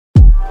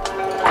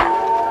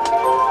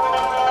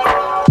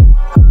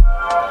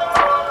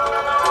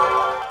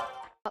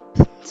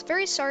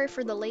very sorry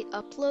for the late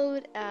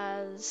upload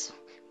as,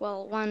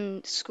 well,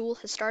 one, school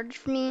has started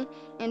for me,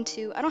 and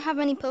two, I don't have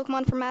any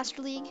Pokemon for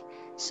Master League,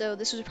 so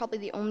this was probably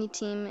the only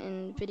team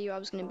and video I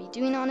was going to be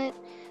doing on it.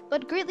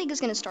 But Great League is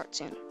going to start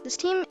soon. This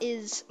team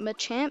is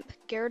Machamp,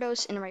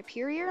 Gyarados, and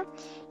Rhyperior,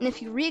 and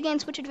if you regain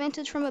switch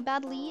advantage from a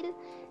bad lead,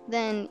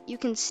 then you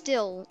can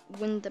still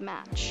win the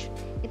match.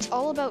 It's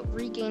all about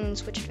regaining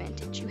switch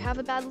advantage. You have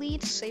a bad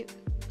lead,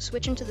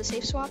 switch into the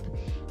safe swap,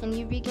 and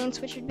you regain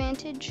switch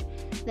advantage,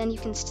 then you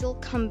can still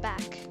come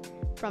back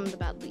from the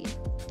bad lead.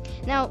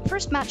 Now,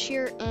 first match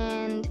here,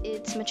 and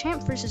it's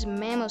Machamp versus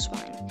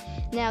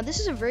Mamoswine. Now, this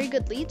is a very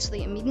good lead, so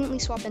they immediately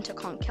swap into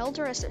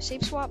Conkeldurr as their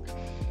safe swap,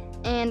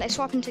 and I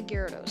swap into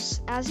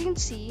Gyarados. As you can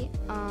see,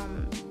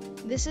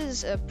 this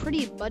is a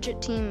pretty budget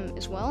team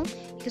as well,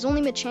 because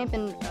only Machamp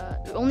and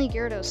only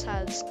Gyarados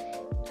has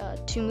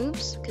 2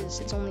 moves, because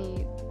it's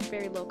only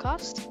very low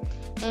cost,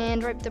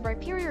 and the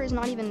Rhyperior is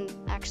not even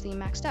actually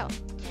maxed out.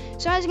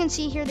 So as you can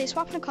see here, they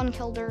swap into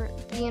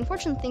Conkeldurr. The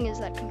unfortunate thing is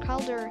that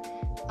Conkeldurr,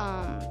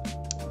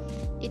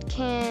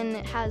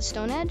 has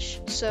Stone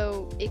Edge,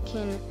 so it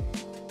can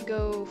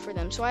go for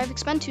them. So I have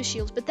expend 2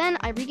 shields, but then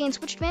I regain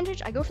switch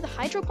advantage, I go for the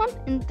Hydro Pump,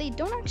 and they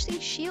don't actually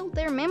shield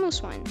their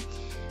Mamoswine.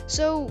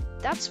 So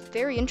that's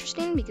very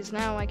interesting, because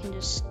now I can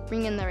just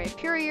bring in their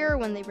Rhyperior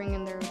when they bring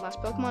in their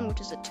last Pokemon,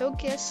 which is a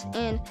Togekiss,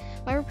 and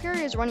my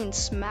Rhyperior is running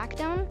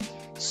Smackdown,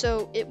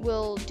 so it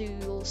will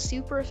do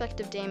super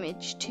effective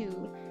damage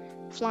to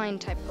flying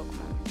type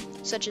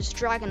Pokemon, such as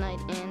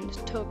Dragonite and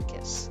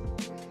Togekiss.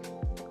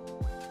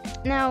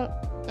 Now,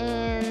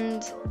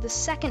 and the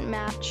second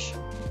match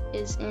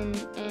is in,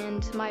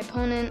 and my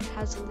opponent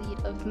has a lead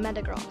of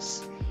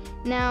Metagross.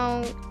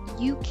 Now,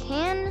 you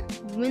can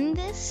win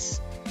this,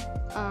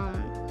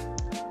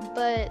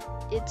 but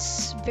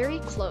it's very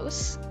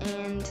close,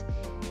 and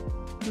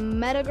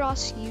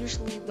Metagross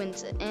usually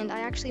wins it, and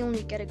I actually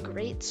only get a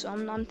great, so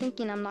I'm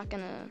thinking I'm not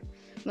gonna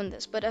win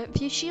this. But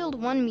if you shield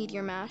 1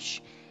 Meteor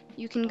Mash,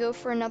 you can go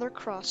for another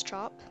Cross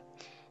Chop,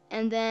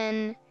 and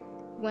then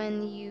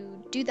when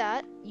you do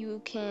that, you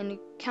can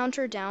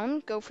counter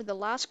down, go for the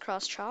last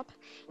Cross Chop,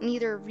 and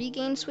either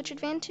regain switch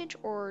advantage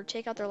or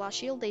take out their last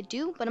shield. They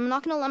do, but I'm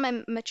not going to let my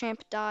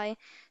Machamp die,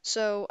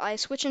 so I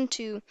switch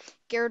into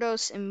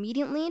Gyarados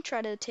immediately,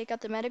 try to take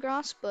out the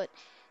Metagross, but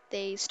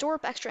they store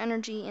up extra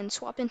energy and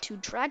swap into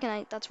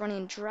Dragonite that's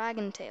running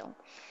Dragon Tail.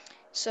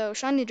 So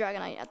shiny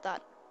Dragonite at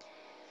that.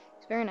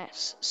 It's very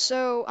nice.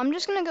 So I'm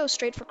just going to go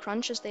straight for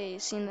Crunch, as they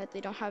seem that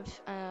they don't have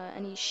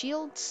any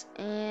shields,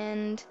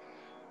 and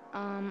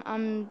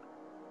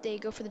they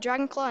go for the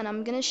Dragon Claw, and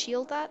I'm gonna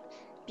shield that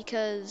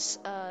because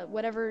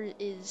whatever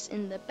is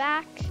in the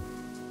back,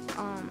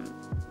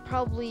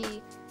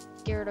 probably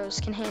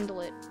Gyarados can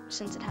handle it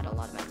since it had a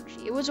lot of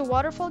energy. It was a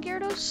Waterfall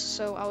Gyarados,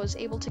 so I was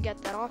able to get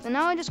that off, and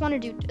now I just want to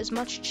do as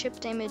much chip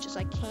damage as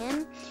I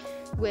can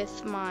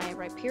with my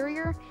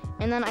Rhyperior,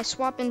 and then I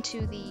swap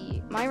into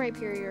my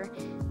Rhyperior,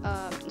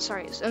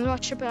 as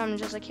much chip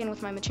damage as I can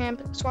with my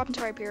Machamp, swap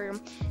into Rhyperior,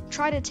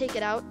 try to take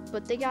it out,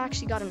 but they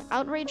actually got an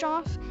Outrage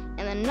off,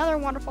 and then another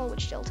Waterfall,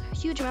 which dealt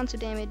huge amounts of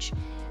damage,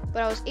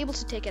 but I was able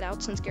to take it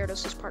out since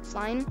Gyarados is part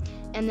flying,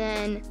 and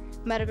then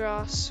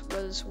Metagross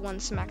was 1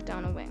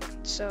 Smackdown away,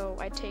 so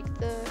I take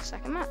the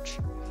second match.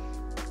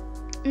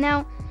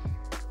 Now,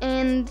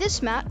 in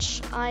this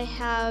match, I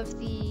have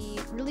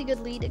the really good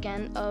lead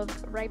again of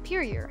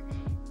Rhyperior,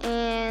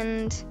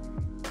 and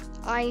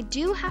I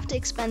do have to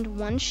expend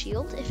 1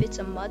 shield if it's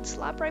a Mud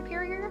Slap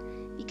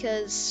Rhyperior,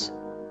 because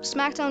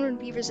Smackdown would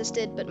be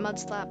resisted, but Mud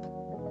Slap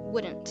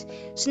wouldn't.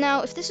 So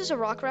now, if this is a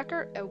Rock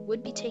Wrecker, it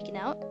would be taken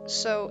out,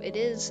 so it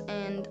is,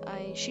 and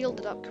I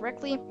shielded up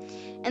correctly.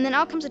 And then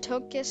out comes a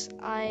Togekiss.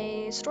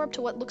 I store up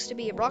to what looks to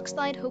be a Rock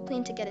Slide,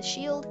 hoping to get a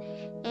shield,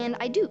 and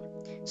I do.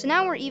 So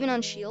now we're even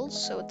on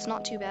shields, so it's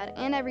not too bad,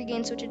 and I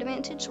regain switch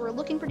advantage, so we're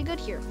looking pretty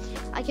good here.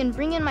 I can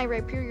bring in my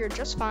Rhyperior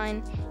just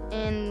fine,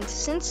 and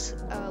since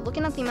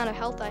looking at the amount of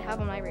health I have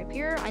on my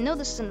Rhyperior, I know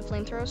this isn't a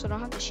flamethrower, so I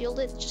don't have to shield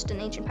it, it's just an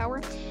ancient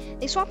power.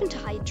 They swap into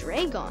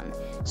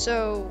Hydreigon,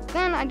 so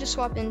then I just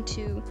swap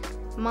into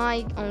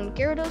my own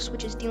Gyarados,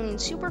 which is dealing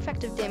super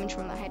effective damage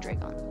from the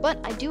Hydreigon. But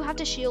I do have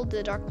to shield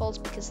the Dark Pulse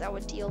because that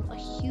would deal a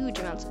huge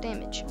amounts of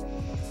damage.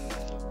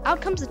 Out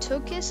comes the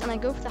Togekiss, and I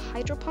go for the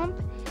Hydro Pump.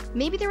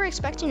 Maybe they were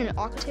expecting an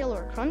Aqua Tail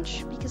or a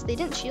Crunch because they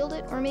didn't shield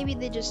it, or maybe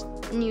they just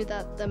knew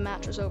that the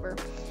match was over.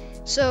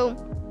 So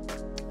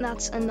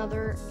that's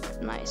another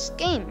nice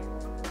game.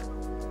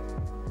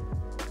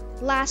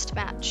 Last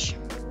match.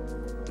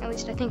 At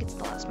least I think it's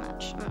the last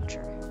match, I'm not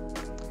sure.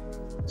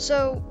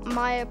 So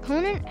my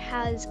opponent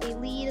has a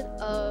lead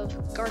of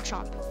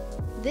Garchomp.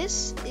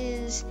 This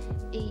is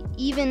a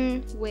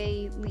even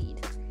way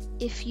lead.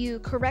 If you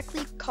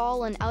correctly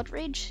call an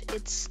Outrage,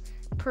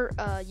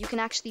 you can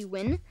actually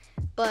win,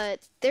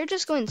 but they're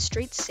just going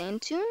straight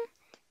Sand Tomb,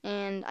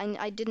 and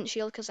I didn't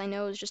shield because I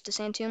know it was just a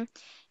Sand Tomb.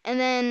 And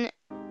then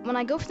when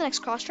I go for the next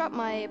Cross Chop,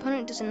 my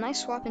opponent does a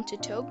nice swap into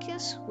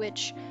Togekiss,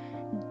 which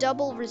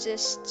double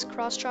resists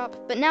Cross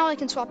Chop, but now I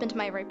can swap into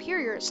my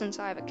Rhyperior since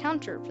I have a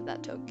counter for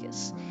that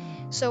Togekiss.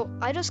 So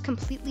I just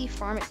completely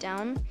farm it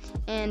down,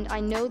 and I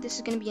know this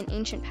is going to be an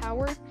ancient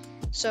power,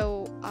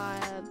 so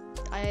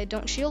I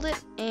don't shield it,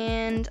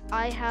 and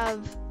I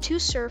have 2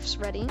 Surfs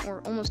ready,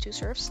 or almost 2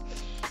 Surfs,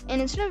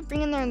 and instead of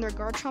bringing their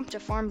Garchomp to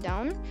farm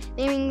down,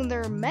 they bring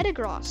their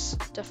Metagross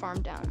to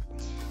farm down.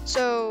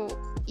 So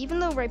even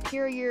though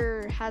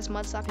Rhyperior has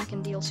Mud Slap and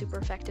can deal super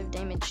effective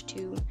damage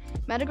to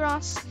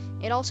Metagross,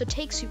 it also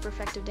takes super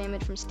effective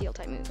damage from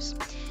Steel-type moves.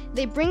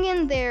 They bring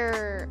in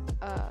their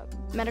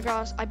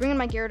Metagross, I bring in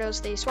my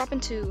Gyarados, they swap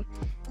into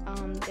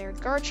their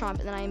Garchomp,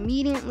 and then I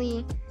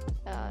immediately,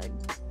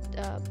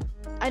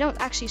 I don't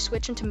actually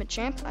switch into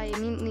Machamp, I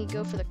immediately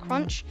go for the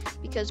Crunch,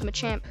 because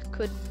Machamp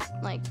could,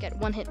 like, get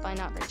one hit by an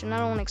Outrage, and I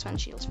don't want to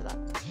expend shields for that.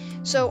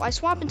 So I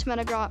swap into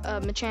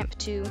Machamp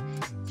to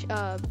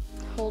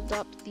hold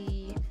up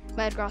the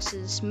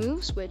Metagross's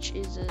moves, which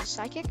is a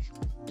Psychic,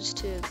 just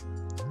to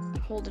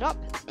hold it up,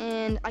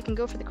 and I can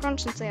go for the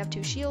Crunch since they have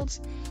 2 shields,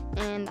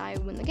 and I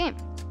win the game.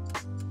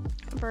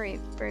 Very,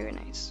 very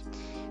nice.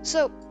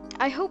 So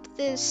I hope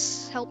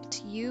this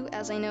helped you,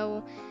 as I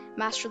know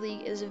Master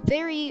League is a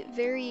very,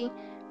 very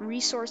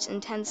resource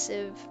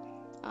intensive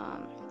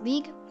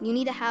league. You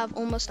need to have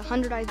almost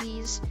 100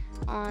 IVs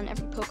on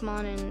every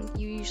Pokemon, and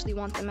you usually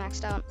want them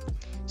maxed out.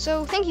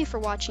 So thank you for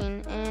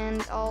watching,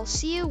 and I'll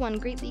see you when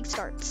Great League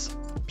starts.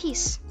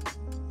 Peace.